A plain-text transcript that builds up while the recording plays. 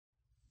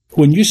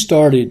When you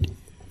started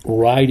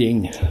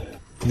writing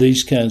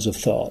these kinds of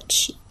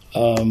thoughts,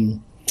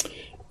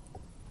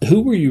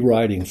 who were you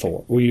writing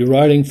for? Were you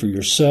writing for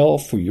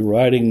yourself? Were you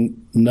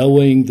writing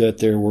knowing that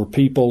there were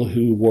people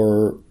who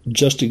were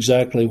just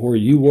exactly where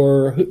you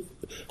were?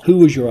 Who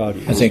was your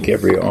audience? I think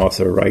every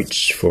author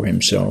writes for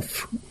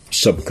himself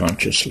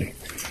subconsciously.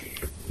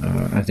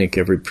 I think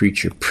every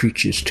preacher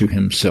preaches to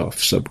himself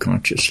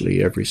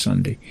subconsciously every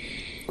Sunday.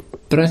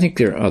 But I think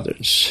there are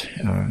others.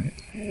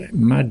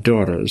 My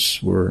daughters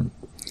were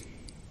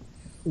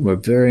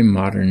very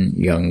modern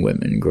young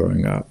women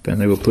growing up, and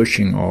they were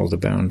pushing all the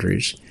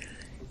boundaries.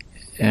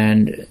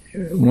 And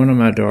one of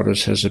my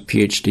daughters has a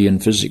PhD in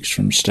physics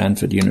from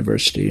Stanford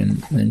University,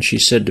 and she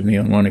said to me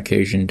on one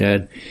occasion,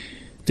 "Dad,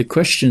 the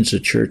questions the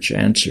church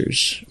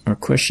answers are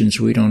questions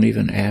we don't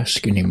even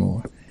ask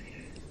anymore."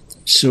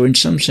 So in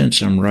some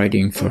sense, I'm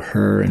writing for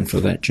her and for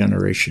that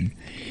generation.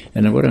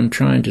 And what I'm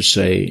trying to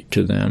say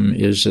to them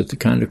is that the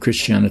kind of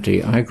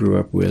Christianity I grew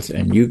up with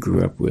and you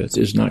grew up with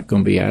is not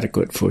going to be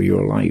adequate for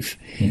your life.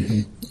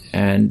 Mm-hmm.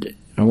 And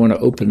I want to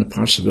open the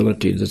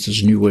possibility that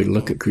there's a new way to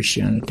look at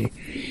Christianity.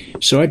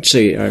 So I'd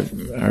say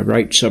I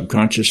write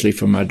subconsciously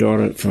for my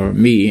daughter, for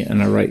me,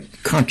 and I write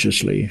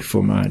consciously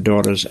for my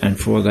daughters and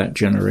for that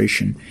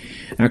generation.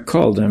 I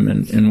call them,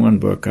 in one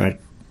book, I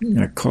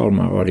call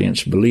my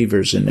audience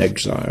believers in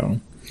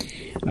exile.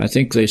 I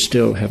think they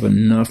still have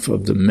enough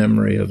of the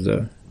memory of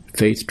the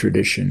faith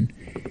tradition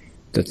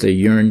that they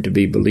yearn to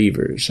be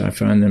believers. I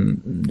find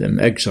them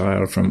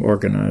exiled from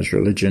organized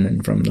religion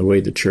and from the way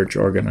the church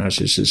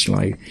organizes its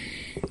life,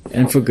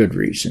 and for good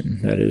reason.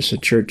 That is, the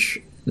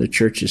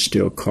church is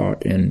still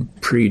caught in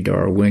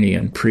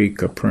pre-Darwinian,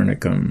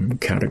 pre-Copernican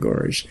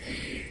categories.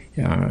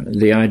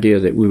 The idea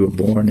that we were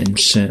born in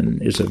sin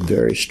is a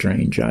very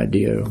strange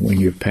idea when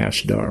you're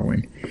past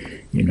Darwin.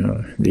 You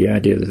know, the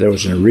idea that there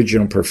was an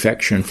original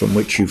perfection from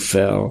which you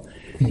fell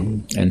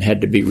and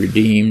had to be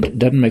redeemed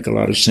doesn't make a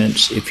lot of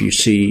sense if you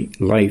see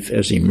life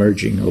as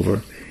emerging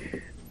over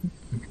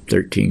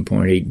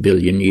 13.8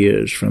 billion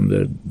years from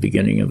the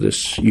beginning of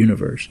this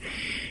universe.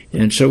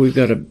 And so we've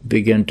got to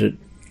begin to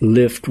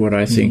lift what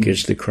I think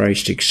is the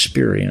Christ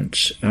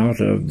experience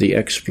out of the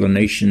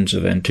explanations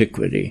of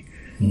antiquity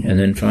and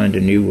then find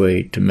a new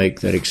way to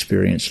make that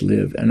experience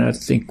live. And I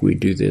think we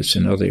do this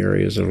in other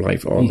areas of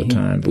life all the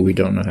time, but we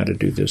don't know how to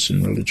do this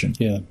in religion.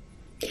 Yeah.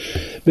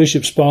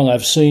 Bishop Spong,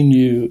 I've seen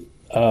you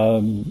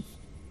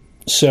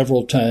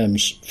several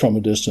times from a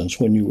distance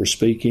when you were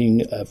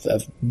speaking.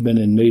 I've been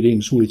in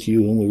meetings with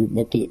you,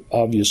 and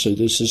obviously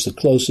this is the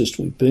closest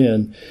we've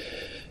been.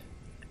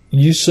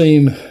 You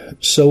seem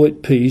so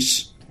at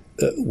peace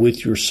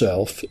with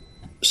yourself,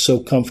 so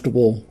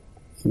comfortable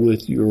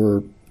with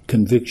your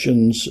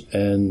convictions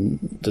and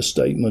the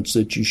statements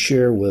that you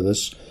share with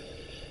us.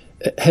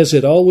 Has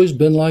it always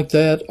been like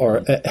that,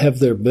 or have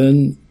there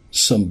been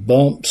some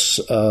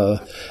bumps?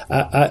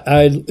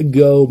 I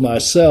go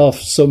myself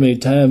so many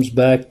times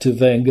back to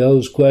Van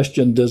Gogh's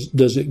question,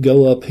 does it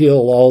go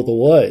uphill all the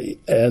way?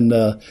 And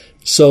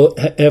so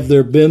have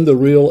there been the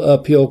real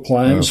uphill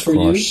climbs for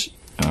you?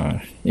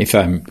 If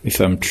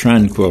I'm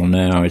tranquil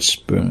now, it's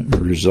a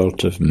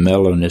result of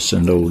mellowness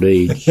and old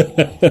age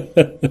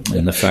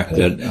and the fact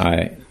that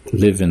I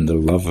live in the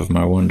love of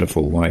my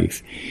wonderful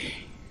wife.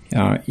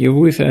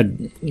 I've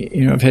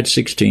had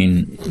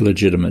 16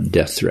 legitimate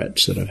death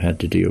threats that I've had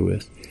to deal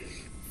with.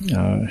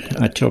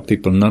 I tell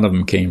people none of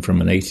them came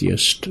from an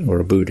atheist or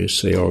a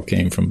Buddhist. They all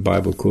came from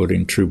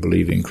Bible-quoting,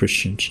 true-believing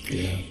Christians.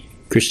 Yeah.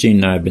 Christine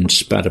and I have been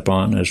spat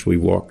upon as we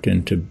walked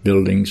into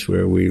buildings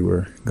where we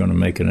were going to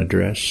make an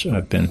address.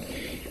 I've been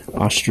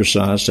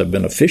ostracized. I've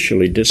been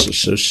officially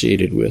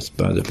disassociated with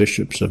by the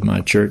bishops of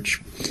my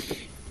church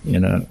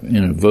in a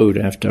vote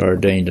after I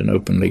ordained an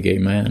openly gay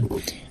man.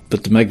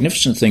 But the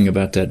magnificent thing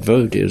about that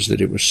vote is that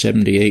it was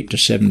 78 to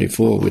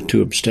 74 with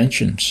 2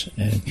 abstentions.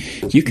 And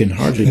you can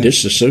hardly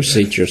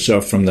disassociate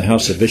yourself from the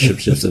House of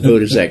Bishops if the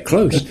vote is that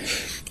close.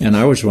 And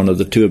I was one of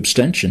the 2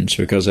 abstentions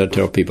because I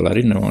tell people I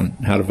didn't know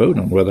how to vote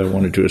on whether I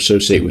wanted to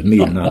associate with me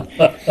or not.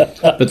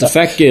 But the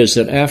fact is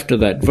that after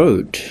that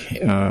vote,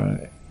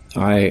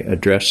 I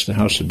addressed the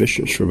House of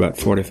Bishops for about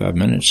 45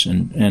 minutes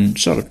and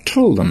sort of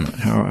told them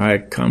how I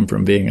had come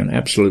from being an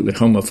absolutely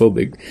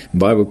homophobic,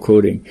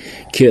 Bible-quoting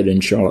kid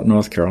in Charlotte,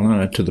 North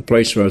Carolina, to the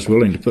place where I was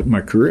willing to put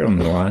my career on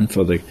the line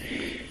for the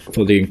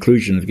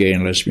inclusion of gay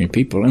and lesbian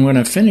people. And when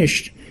I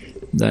finished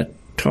that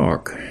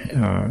talk,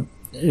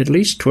 at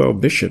least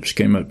 12 bishops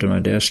came up to my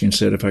desk and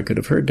said if I could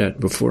have heard that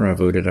before I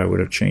voted, I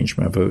would have changed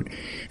my vote.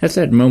 At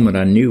that moment,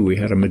 I knew we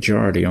had a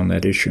majority on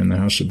that issue in the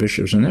House of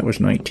Bishops, and that was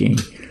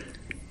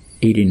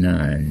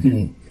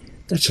 1989.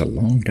 That's a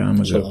long time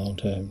ago. That's a long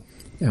time.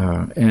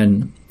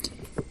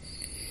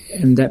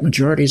 And that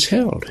majority is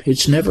held.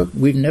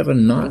 We've never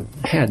not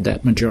had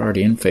that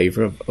majority in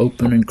favor of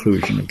open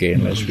inclusion of gay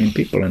and lesbian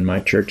people, and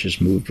my church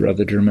has moved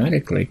rather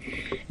dramatically,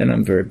 and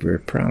I'm very, very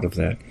proud of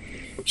that.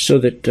 So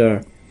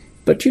that,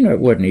 but it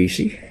wasn't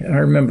easy. I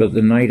remember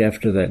the night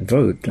after that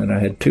vote, and I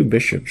had 2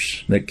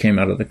 bishops that came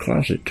out of the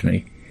closet to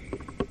me,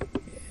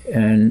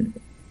 and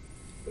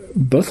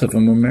both of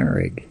them were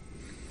married.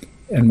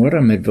 And one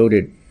of them had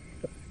voted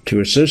to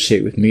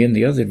associate with me, and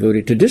the other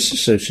voted to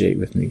disassociate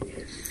with me.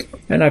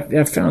 And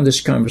I found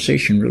this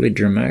conversation really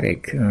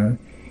dramatic. The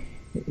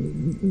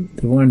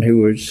one who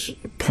was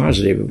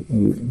positive,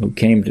 who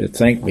came to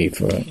thank me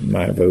for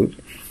my vote,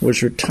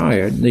 was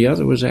retired. The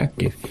other was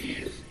active.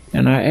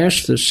 And I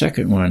asked the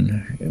second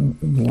one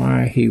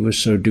why he was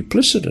so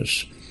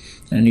duplicitous.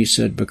 And he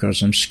said,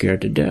 because I'm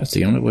scared to death.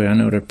 The only way I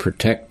know to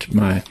protect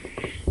my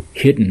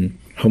hidden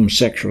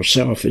homosexual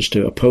self is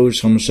to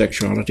oppose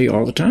homosexuality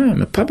all the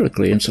time,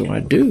 publicly, and so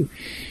I do.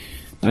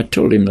 I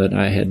told him that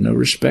I had no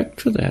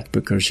respect for that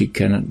because he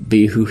cannot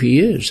be who he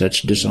is.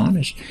 That's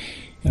dishonest.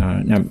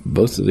 Now,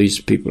 both of these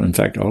people, in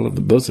fact,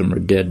 both of them are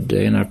dead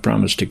today, and I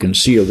promised to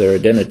conceal their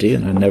identity,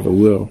 and I never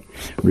will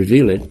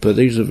reveal it, but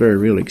these are very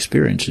real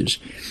experiences.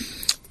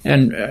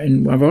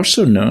 And I've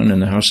also known in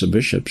the House of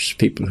Bishops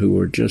people who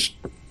were just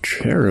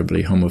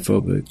terribly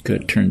homophobic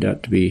that turned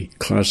out to be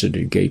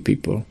closeted gay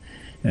people,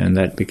 and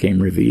that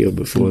became revealed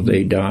before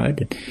they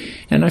died.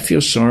 And I feel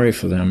sorry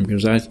for them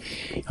because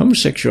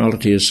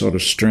homosexuality is sort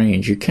of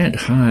strange. You can't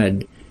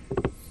hide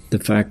the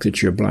fact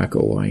that you're black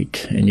or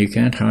white, and you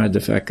can't hide the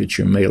fact that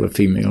you're male or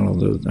female,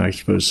 although I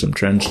suppose some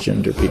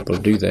transgender people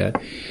do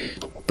that.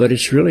 But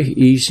it's really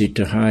easy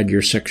to hide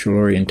your sexual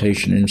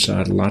orientation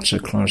inside lots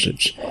of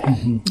closets.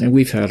 Mm-hmm. And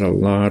we've had a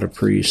lot of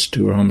priests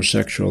who are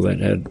homosexual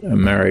that had a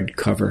married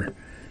cover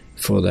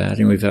for that,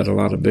 and we've had a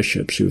lot of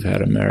bishops who've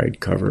had a married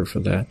cover for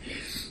that.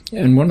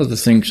 And one of the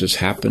things that's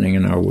happening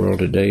in our world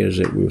today is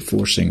that we're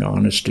forcing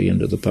honesty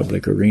into the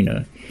public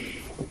arena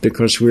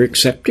because we're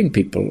accepting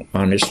people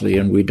honestly,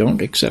 and we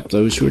don't accept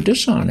those who are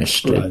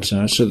dishonest. Right.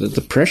 So that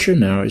the pressure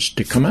now is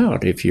to come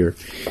out if you're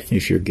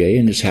gay,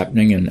 and it's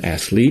happening in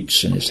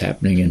athletes, and it's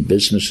happening in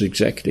business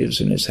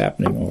executives, and it's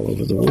happening all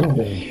over the world.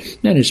 Okay.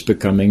 And it's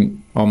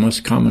becoming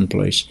almost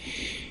commonplace.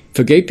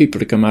 For gay people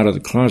to come out of the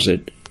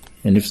closet,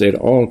 and if they'd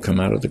all come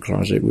out of the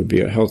closet, it would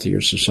be a healthier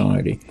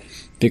society.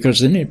 Because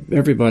then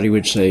everybody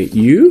would say,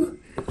 you?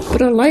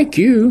 But I like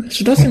you.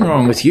 There's nothing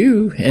wrong with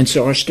you. And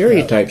so our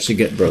stereotypes would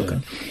get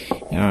broken.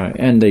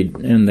 And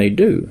they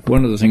do.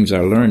 One of the things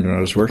I learned when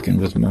I was working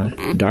with my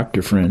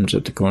doctor friends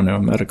at the Cornell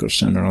Medical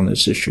Center on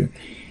this issue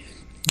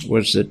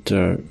was that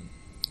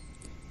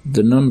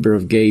the number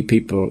of gay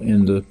people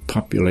in the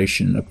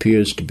population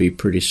appears to be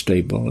pretty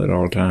stable at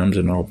all times,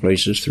 in all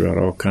places, throughout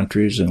all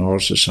countries and all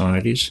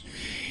societies.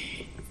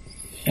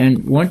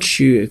 And once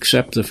you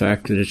accept the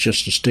fact that it's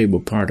just a stable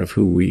part of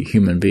who we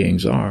human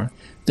beings are,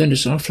 then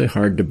it's awfully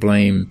hard to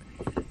blame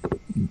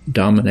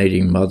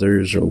dominating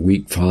mothers or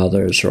weak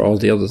fathers or all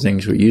the other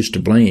things we used to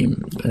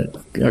blame.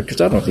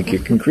 Because I don't think you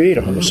can create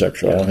a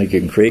homosexual. I don't think you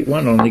can create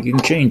one. I don't think you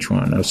can change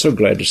one. I was so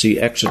glad to see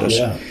Exodus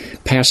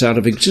pass out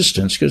of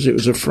existence because it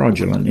was a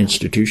fraudulent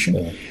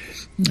institution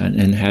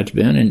and had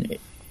been. And,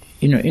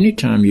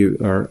 anytime you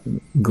are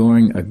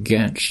going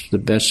against the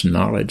best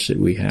knowledge that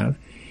we have,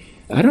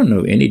 I don't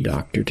know any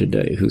doctor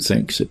today who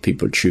thinks that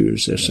people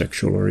choose their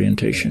sexual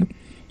orientation.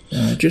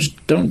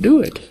 Just don't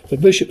do it.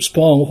 But Bishop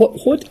Spong,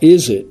 what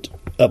is it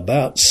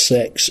about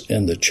sex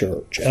in the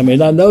church? I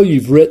mean, I know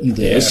you've written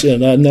this,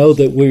 and I know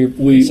that we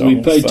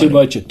pay too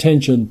much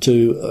attention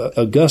to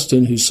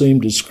Augustine, who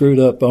seemed as screwed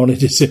up on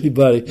it as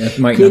anybody. That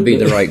might not be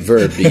the right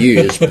verb to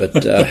use, but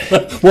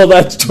well,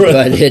 that's true.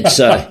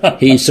 But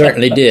he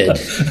certainly did.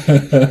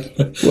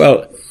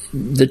 Well,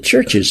 the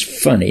church is a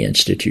funny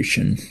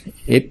institution.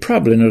 It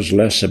probably knows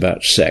less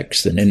about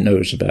sex than it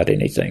knows about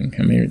anything.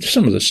 I mean,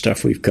 some of the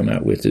stuff we've come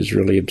out with is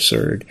really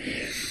absurd.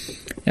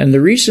 And the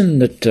reason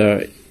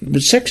that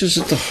sex is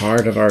at the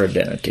heart of our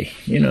identity.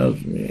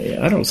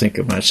 I don't think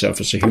of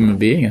myself as a human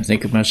being. I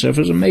think of myself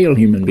as a male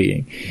human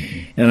being.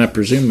 And I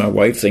presume my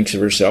wife thinks of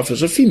herself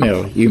as a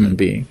female human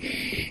being.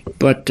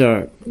 But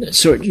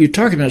so you're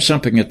talking about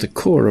something at the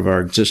core of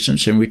our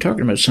existence, and we're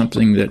talking about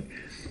something that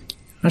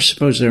I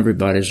suppose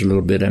everybody's a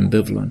little bit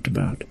ambivalent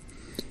about.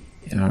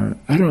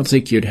 I don't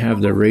think you'd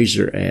have the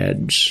razor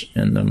ads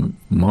and the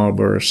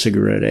Marlboro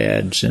cigarette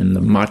ads and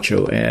the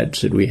macho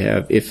ads that we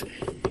have if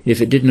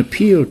it didn't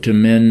appeal to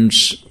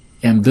men's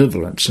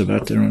ambivalence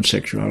about their own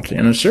sexuality.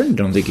 And I certainly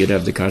don't think you'd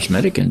have the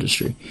cosmetic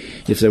industry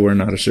if there were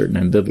not a certain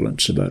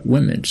ambivalence about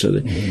women. So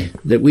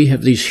that we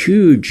have these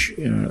huge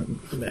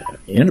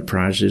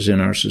enterprises in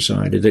our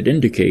society that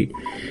indicate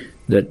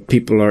that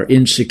people are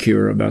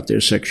insecure about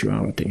their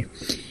sexuality.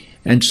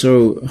 And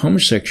so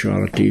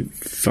homosexuality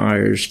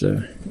fires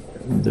the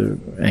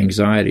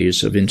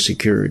anxieties of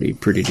insecurity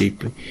pretty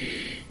deeply.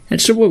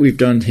 And so what we've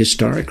done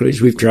historically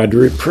is we've tried to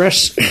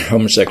repress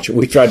homosexuality.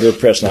 We've tried to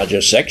repress not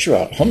just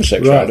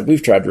homosexuality, right.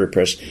 We've tried to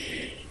repress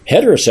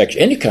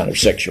any kind of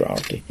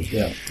sexuality.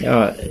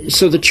 Yeah.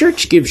 So the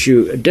church gives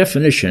you a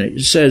definition.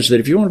 It says that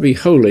if you want to be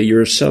holy,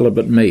 you're a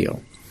celibate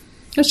male.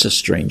 That's a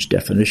strange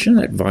definition.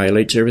 That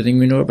violates everything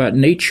we know about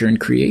nature and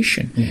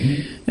creation.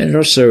 And it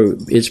also,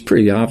 it's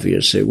pretty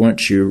obvious that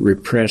once you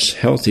repress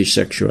healthy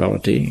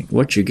sexuality,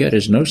 what you get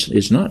is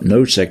not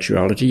no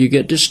sexuality, you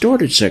get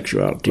distorted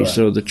sexuality. Right.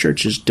 So the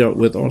church has dealt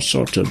with all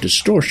sorts of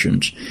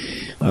distortions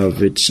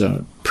of its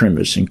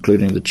premise,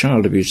 including the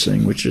child abuse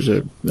thing, which is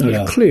a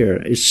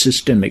clear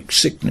systemic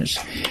sickness.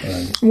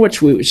 Right. What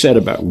we said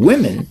about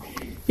women,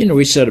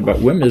 we said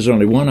about women, there's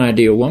only one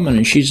ideal woman,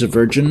 and she's a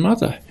virgin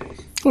mother.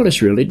 Well,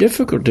 it's really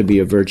difficult to be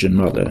a virgin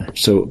mother.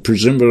 So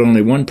presumably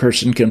only one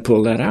person can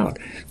pull that off.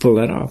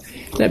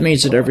 That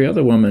means that every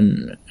other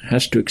woman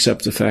has to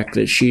accept the fact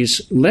that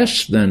she's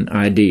less than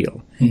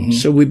ideal.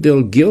 So we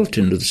build guilt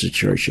into the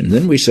situation.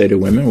 Then we say to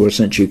women, well,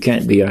 since you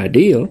can't be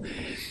ideal,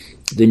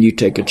 then you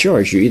take a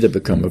choice. You either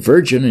become a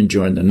virgin and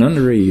join the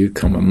nunnery, you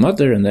become a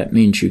mother, and that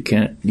means you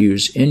can't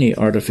use any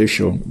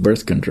artificial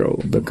birth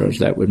control because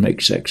that would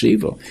make sex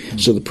evil.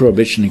 So the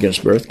prohibition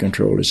against birth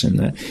control is in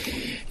that.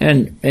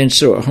 And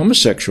so a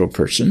homosexual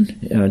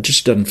person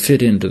just doesn't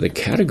fit into the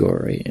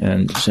category,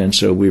 and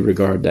so we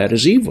regard that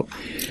as evil.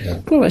 Yeah.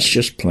 Well, that's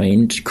just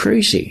plain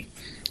crazy.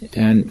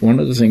 And one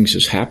of the things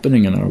that's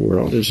happening in our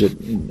world is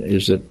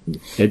that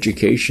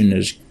education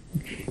has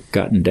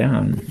gotten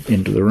down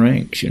into the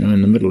ranks.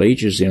 In the Middle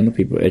Ages, the only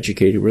people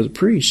educated were the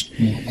priests.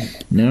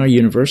 Now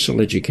universal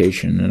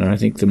education, and I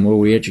think the more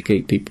we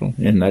educate people,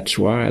 and that's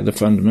why the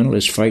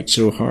fundamentalists fight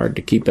so hard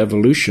to keep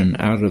evolution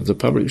out of the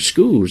public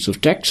schools of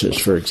Texas,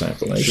 for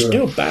example. They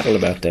still battle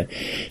about that,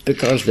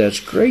 because there's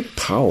great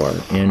power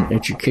in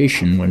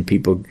education when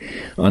people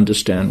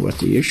understand what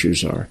the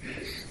issues are.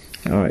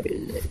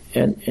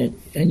 And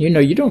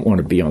you don't want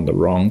to be on the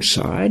wrong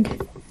side.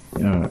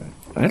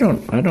 I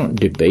don't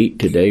debate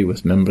today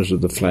with members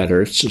of the Flat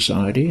Earth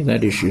Society.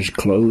 That issue is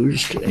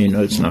closed.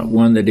 It's not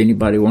one that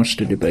anybody wants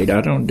to debate.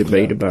 I don't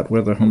debate about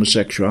whether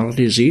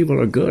homosexuality is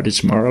evil or good.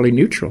 It's morally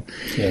neutral.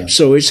 Yeah.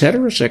 So is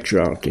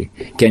heterosexuality.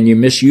 Can you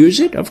misuse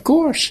it? Of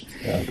course.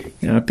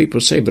 Yeah.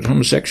 People say, but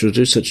homosexuals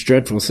do such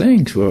dreadful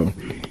things. Well,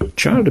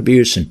 child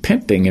abuse and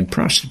pimping and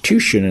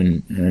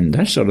prostitution and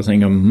that sort of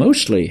thing are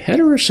mostly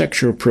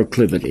heterosexual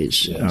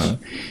proclivities. Yes.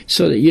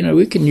 So that,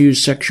 we can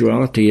use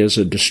sexuality as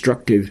a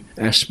destructive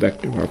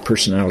aspect of our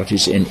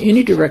personalities in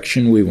any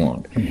direction we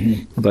want.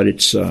 But it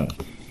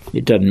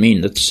doesn't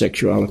mean that the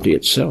sexuality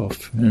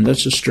itself, and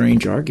that's a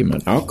strange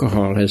argument.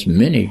 Alcohol has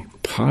many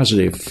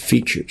positive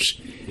features.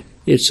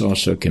 It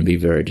also can be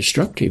very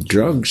destructive.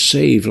 Drugs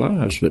save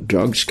lives, but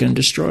drugs can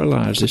destroy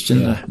lives. It's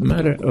in the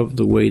matter of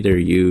the way they're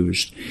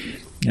used.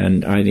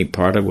 And I think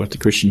part of what the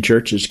Christian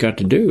church has got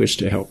to do is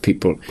to help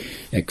people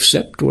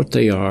accept what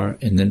they are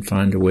and then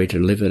find a way to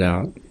live it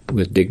out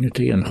with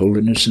dignity and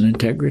holiness and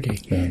integrity,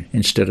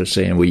 instead of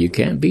saying, well, you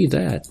can't be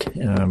that,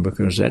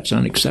 because that's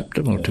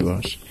unacceptable to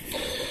us.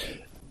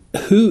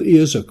 Who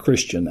is a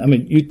Christian? I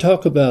mean, you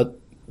talk about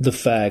the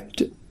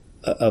fact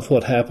of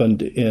what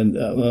happened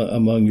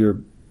among your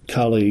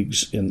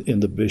colleagues among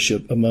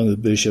the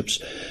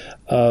bishops.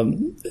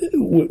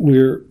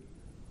 We're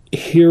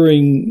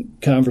hearing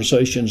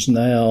conversations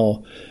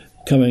now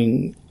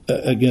coming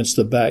against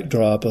the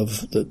backdrop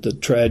of the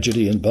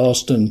tragedy in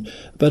Boston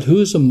about who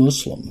is a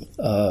Muslim,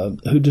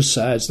 who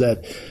decides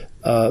that.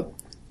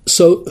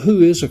 So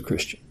who is a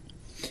Christian?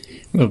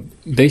 Well,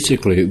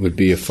 basically it would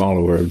be a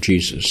follower of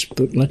Jesus,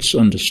 but let's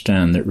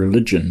understand that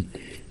religion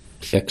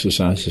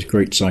exercises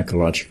great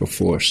psychological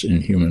force in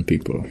human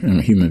people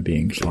and human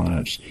beings'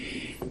 lives.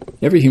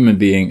 Every human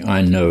being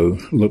I know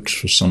looks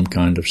for some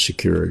kind of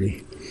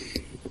security.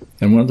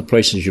 And one of the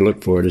places you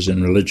look for it is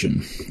in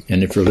religion.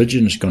 And if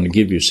religion is going to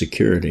give you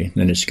security,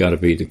 then it's got to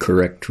be the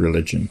correct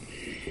religion.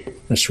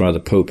 That's why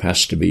the Pope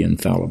has to be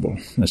infallible.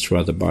 That's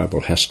why the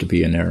Bible has to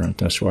be inerrant.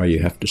 That's why you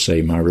have to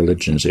say, my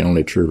religion is the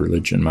only true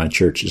religion. My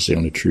church is the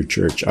only true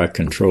church. I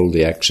control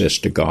the access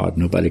to God.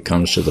 Nobody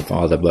comes to the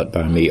Father but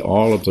by me.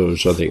 All of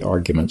those are the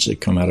arguments that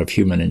come out of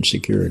human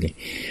insecurity.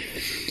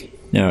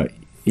 Now,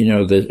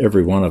 that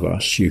every one of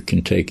us, you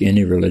can take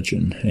any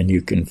religion and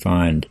you can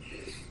find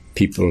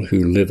people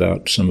who live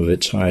out some of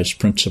its highest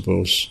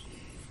principles,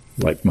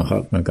 like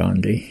Mahatma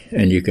Gandhi,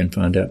 and you can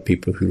find out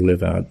people who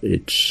live out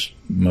its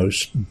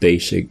most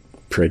basic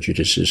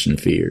prejudices and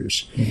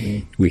fears.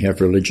 We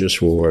have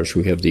religious wars,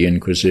 we have the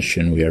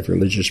Inquisition, we have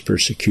religious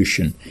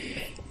persecution.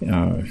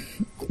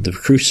 The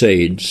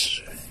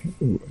Crusades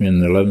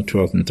in the 11th,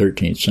 12th, and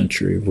 13th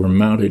century were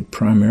mounted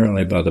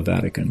primarily by the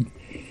Vatican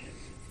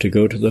to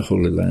go to the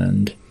Holy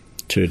Land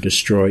to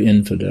destroy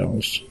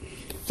infidels.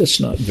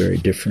 That's not very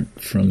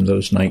different from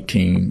those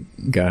 19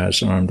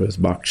 guys armed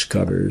with box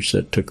cutters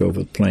that took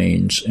over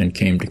planes and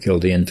came to kill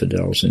the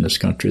infidels in this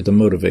country. The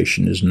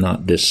motivation is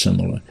not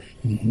dissimilar.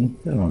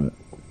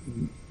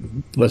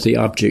 But the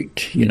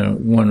object,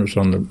 one was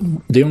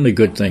on the only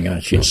good thing I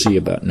should see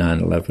about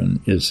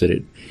 9/11 is that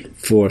it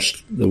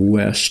forced the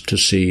West to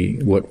see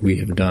what we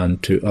have done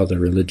to other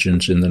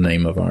religions in the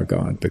name of our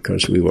God,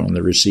 because we were on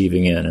the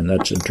receiving end, and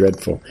that's a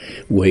dreadful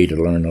way to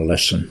learn a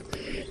lesson.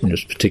 And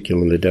it's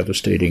particularly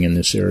devastating in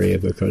this area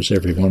because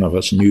every one of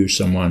us knew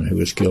someone who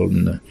was killed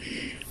in the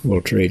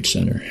World Trade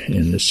Center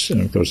in this,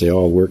 because they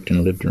all worked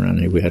and lived around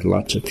here. We had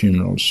lots of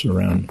funerals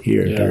around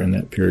here during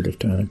that period of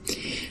time.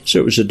 So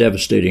it was a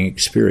devastating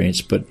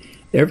experience, but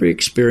every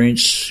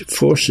experience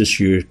forces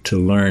you to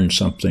learn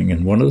something,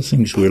 and one of the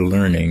things we're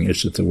learning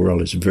is that the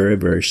world is very,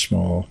 very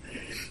small,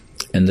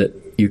 and that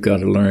you've got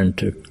to learn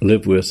to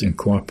live with and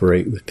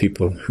cooperate with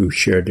people who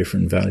share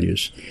different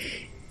values.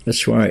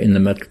 That's why in the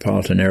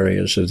metropolitan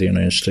areas of the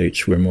United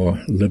States we're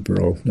more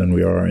liberal than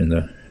we are in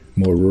the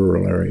more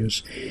rural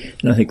areas.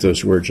 And I think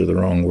those words are the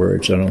wrong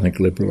words. I don't think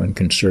liberal and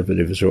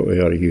conservative is what we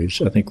ought to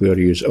use. I think we ought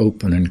to use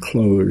open and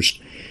closed.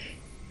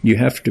 You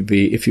have to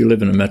be, if you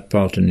live in a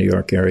metropolitan New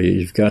York area,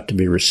 you've got to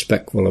be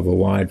respectful of a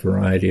wide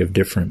variety of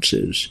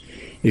differences.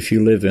 If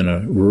you live in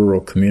a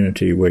rural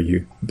community where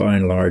you, by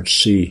and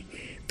large, see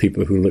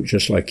people who look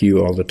just like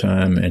you all the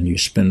time, and you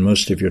spend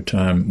most of your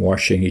time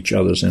washing each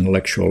other's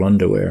intellectual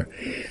underwear,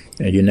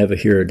 and you never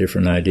hear a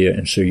different idea,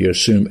 and so you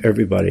assume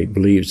everybody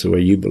believes the way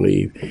you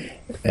believe,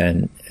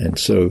 and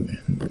so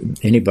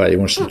anybody who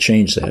wants to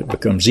change that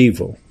becomes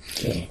evil.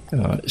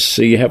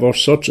 So you have all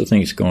sorts of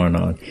things going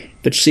on.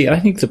 But see,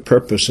 I think the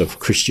purpose of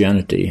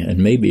Christianity, and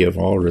maybe of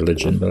all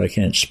religion, but I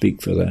can't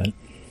speak for that,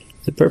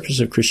 the purpose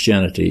of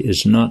Christianity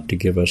is not to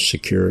give us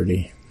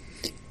security.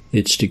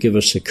 It's to give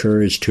us the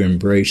courage to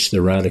embrace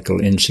the radical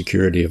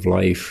insecurity of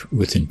life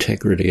with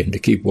integrity and to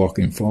keep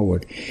walking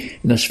forward.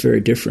 And that's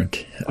very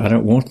different. I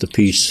don't want the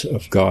peace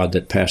of God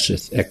that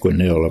passeth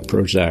equinil or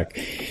Prozac.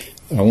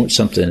 I want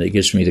something that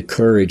gives me the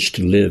courage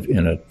to live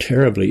in a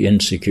terribly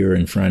insecure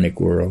and frantic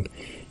world,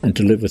 and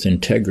to live with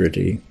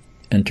integrity,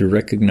 and to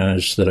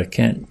recognize that I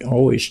can't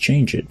always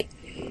change it.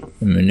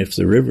 I mean, if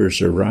the rivers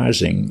are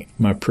rising,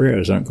 my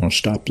prayers aren't going to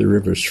stop the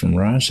rivers from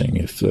rising.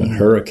 If the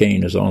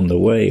hurricane is on the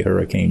way,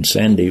 Hurricane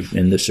Sandy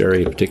in this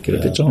area in particular,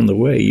 if it's on the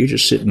way, you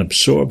just sit and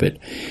absorb it.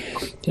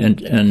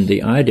 And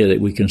the idea that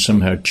we can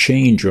somehow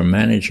change or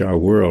manage our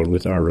world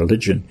with our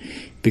religion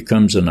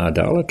becomes an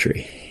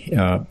idolatry.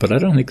 But I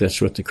don't think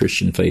that's what the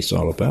Christian faith is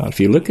all about. If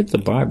you look at the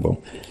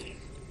Bible,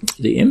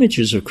 the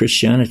images of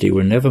Christianity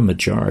were never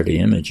majority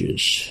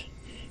images.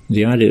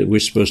 The idea that we're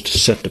supposed to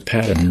set the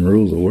pattern and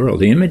rule the world.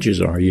 The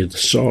images are, you're the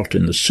salt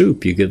in the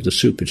soup, you give the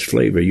soup its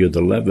flavor. You're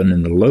the leaven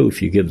in the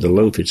loaf, you give the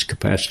loaf its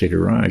capacity to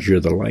rise.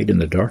 You're the light in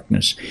the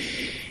darkness.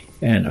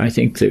 And I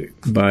think that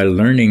by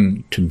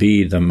learning to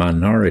be the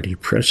minority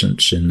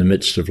presence in the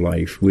midst of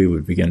life, we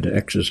would begin to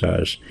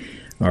exercise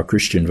our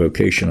Christian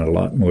vocation a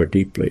lot more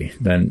deeply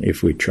than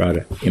if we try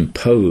to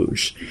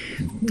impose.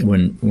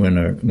 When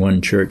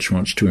one church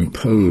wants to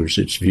impose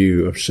its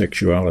view of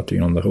sexuality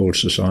on the whole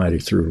society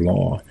through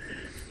law,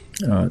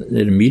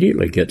 it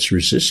immediately gets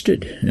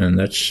resisted, and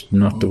that's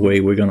not the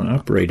way we're going to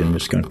operate in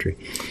this country.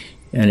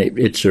 And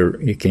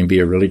it can be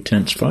a really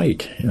tense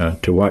fight.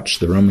 To watch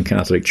the Roman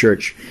Catholic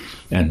Church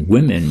and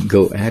women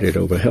go at it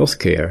over health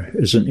care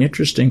is an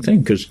interesting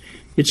thing, because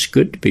it's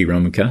good to be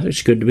Roman Catholic,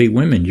 it's good to be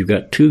women. You've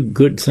got two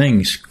good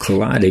things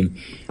colliding,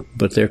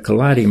 but they're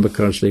colliding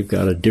because they've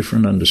got a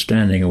different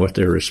understanding of what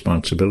their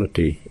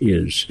responsibility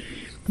is.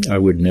 I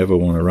would never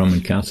want a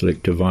Roman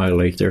Catholic to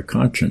violate their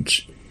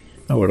conscience.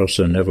 I would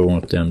also never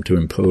want them to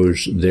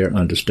impose their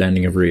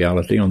understanding of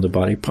reality on the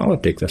body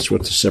politic. That's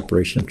what the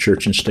separation of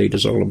church and state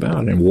is all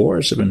about, and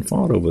wars have been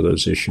fought over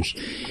those issues.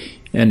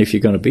 And if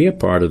you're going to be a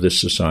part of this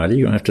society,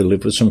 you have to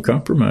live with some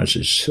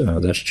compromises.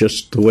 That's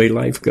just the way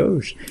life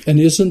goes. And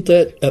isn't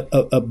that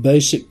a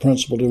basic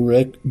principle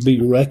to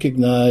be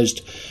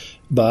recognized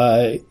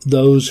by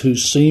those who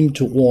seem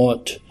to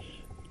want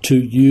to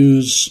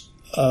use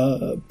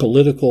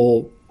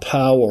political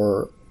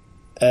power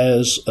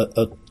as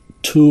a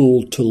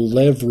tool to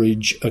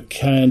leverage a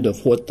kind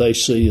of what they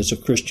see as a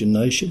Christian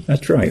nation?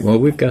 That's right. Well,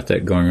 we've got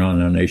that going on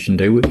in our nation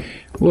today.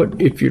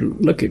 If you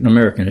look at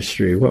American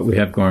history, what we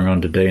have going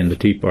on today in the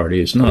Tea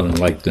Party is not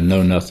unlike the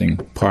Know-Nothing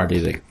Party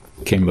that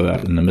came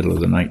about in the middle of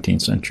the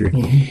 19th century.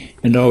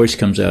 Mm-hmm. It always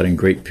comes out in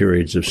great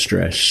periods of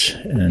stress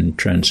and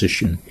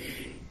transition.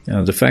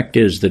 The fact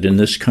is that in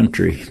this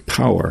country,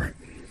 power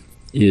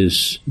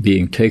is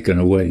being taken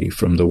away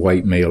from the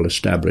white male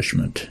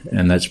establishment,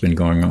 and that's been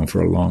going on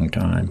for a long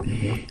time.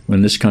 Mm-hmm.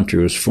 When this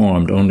country was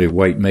formed, only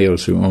white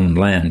males who owned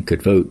land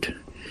could vote.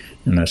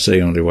 And I say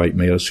only white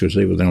males because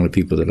they were the only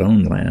people that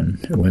owned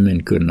land.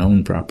 Women couldn't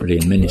own property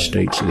in many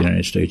states of the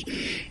United States.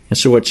 And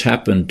so what's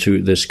happened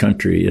to this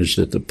country is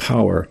that the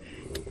power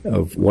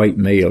of white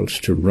males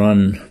to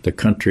run the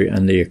country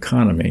and the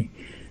economy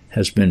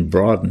has been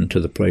broadened to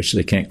the place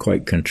they can't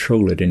quite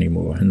control it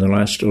anymore. In the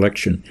last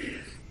election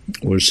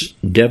was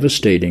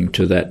devastating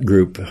to that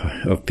group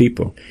of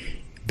people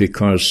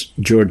because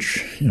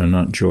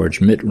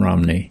Mitt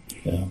Romney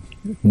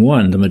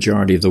won the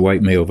majority of the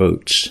white male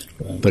votes.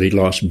 Right. But he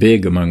lost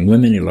big among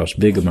women, he lost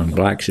big among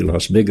blacks, he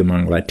lost big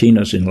among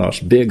Latinos, and he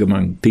lost big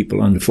among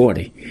people under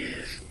 40.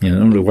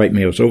 Only white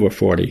males over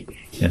 40,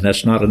 and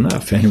that's not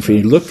enough. And if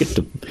we look at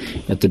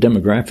the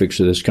demographics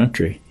of this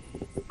country,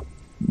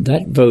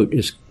 that vote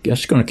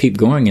that's going to keep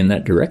going in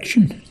that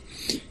direction.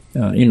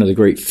 The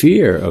great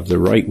fear of the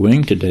right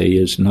wing today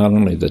is not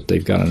only that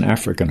they've got an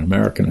African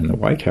American in the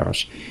White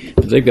House,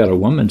 but they've got a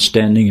woman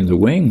standing in the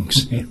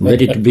wings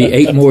ready to be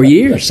 8 more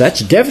years. That's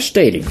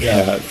devastating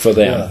for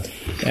them. Yeah.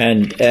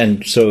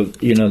 And so,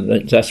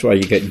 that's why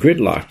you get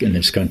gridlock in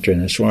this country,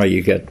 and that's why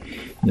you get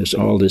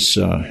all this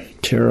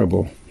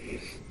terrible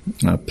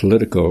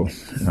political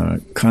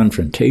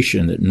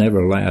confrontation that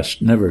never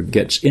lasts, never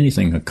gets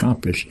anything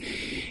accomplished.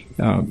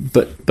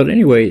 But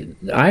anyway,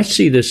 I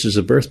see this as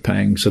the birth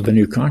pangs of a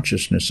new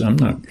consciousness. I'm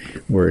not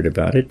worried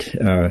about it.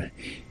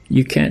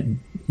 You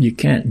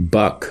can't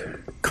buck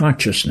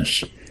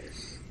consciousness.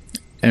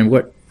 And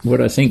what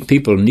I think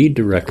people need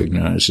to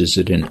recognize is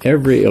that in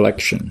every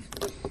election,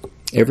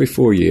 every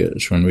 4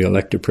 years, when we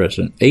elect a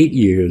president, 8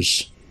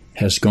 years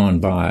has gone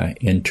by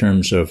in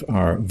terms of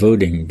our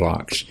voting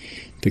blocks,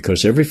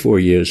 because every 4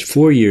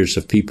 years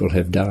of people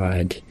have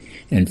died,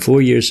 and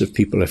 4 years of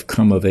people have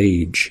come of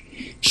age.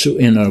 So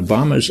in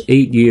Obama's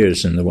 8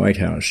 years in the White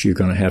House, you're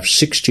going to have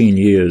 16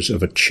 years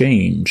of a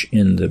change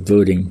in the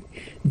voting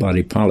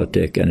body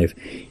politic. And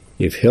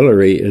if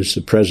Hillary is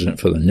the president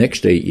for the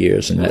next 8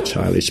 years, and that's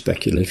highly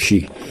speculative,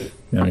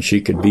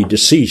 she could be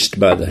deceased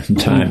by the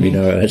time.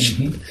 It's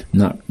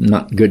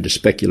not good to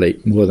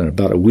speculate more than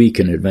about a week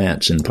in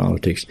advance in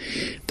politics.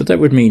 But that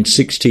would mean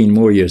 16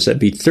 more years. That'd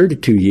be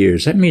 32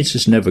 years. That means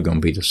it's never going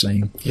to be the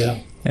same. Yeah.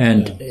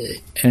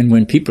 And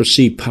when people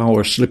see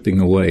power slipping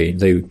away,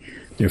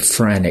 they're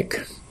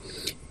frantic.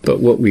 But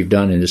what we've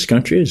done in this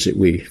country is that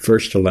we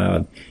first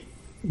allowed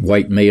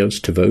white males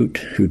to vote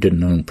who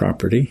didn't own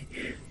property.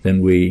 Then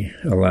we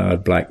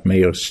allowed black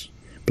males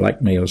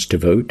to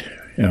vote.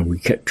 We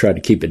tried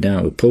to keep it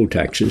down with poll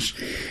taxes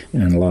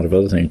and a lot of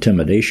other things,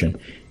 intimidation.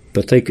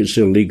 But they could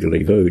still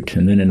legally vote.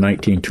 And then in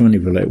 1920,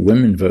 we let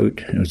women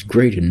vote. There was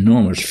great,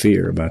 enormous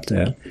fear about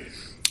that.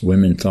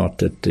 Women thought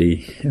that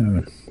the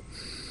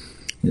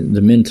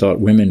men thought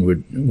women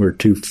were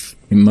too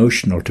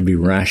emotional to be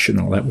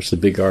rational. That was the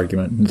big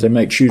argument. They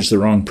might choose the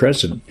wrong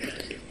president.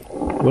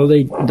 Well,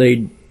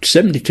 they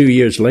 72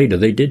 years later,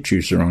 they did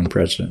choose the wrong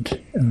president.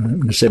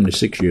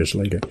 76 years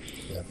later.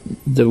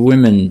 The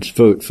women's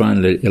vote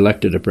finally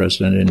elected a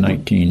president in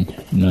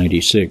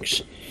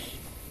 1996.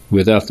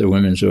 Without the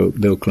women's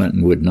vote, Bill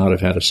Clinton would not have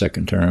had a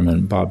second term,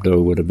 and Bob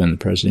Dole would have been the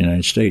president of the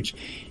United States.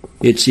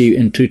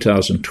 In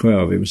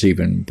 2012, it was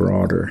even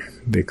broader,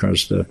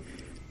 because the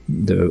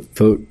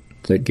vote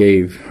that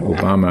gave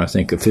Obama, I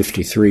think, a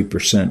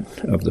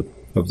 53%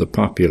 of the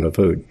popular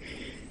vote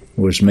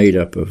was made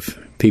up of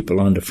people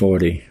under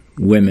 40,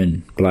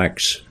 women,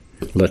 blacks,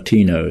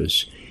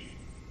 Latinos.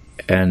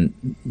 And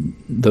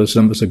those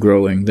numbers are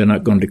growing. They're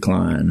not going to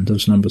decline.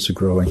 Those numbers are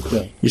growing.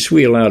 Yeah. Yes,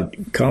 we allowed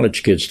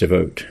college kids to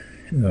vote.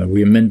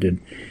 We amended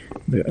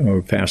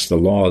or passed the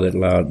law that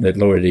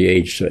lowered the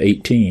age to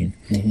 18.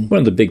 Mm-hmm. One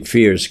of the big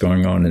fears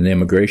going on in the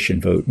immigration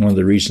vote, one of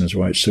the reasons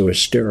why it's so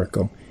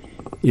hysterical,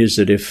 is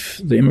that if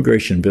the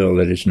immigration bill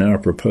that is now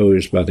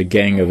proposed by the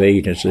Gang of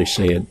Eight, as they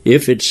say it,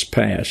 if it's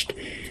passed,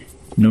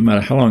 no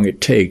matter how long it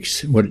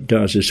takes, what it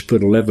does is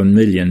put 11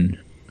 million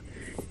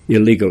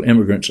illegal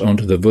immigrants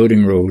onto the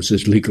voting rolls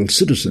as legal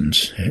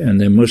citizens,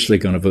 and they're mostly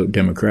going to vote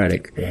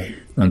Democratic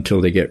until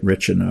they get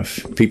rich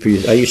enough.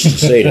 I used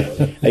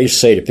to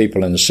say to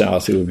people in the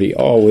South who would be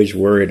always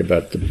worried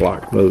about the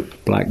black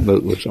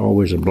vote was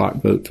always a block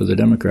vote for the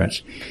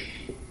Democrats.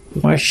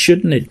 Why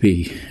shouldn't it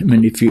be? I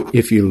mean, if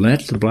you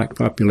let the black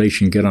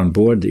population get on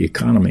board the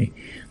economy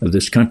of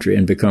this country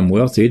and become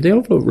wealthy,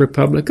 they'll vote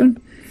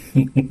Republican.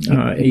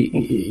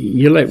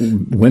 You let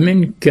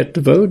women get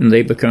the vote and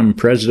they become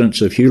presidents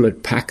of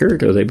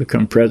Hewlett-Packard or they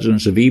become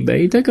presidents of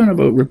eBay, they're going to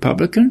vote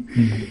Republican.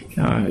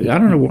 Mm-hmm. I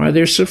don't know why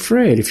they're so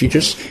afraid. If you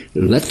just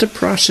let the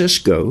process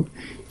go,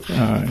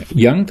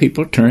 young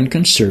people turn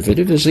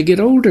conservative as they get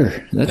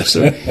older. I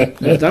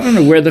don't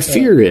know where the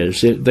fear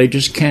is. They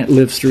just can't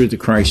live through the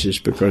crisis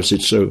because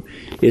it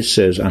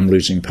says, I'm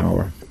losing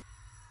power.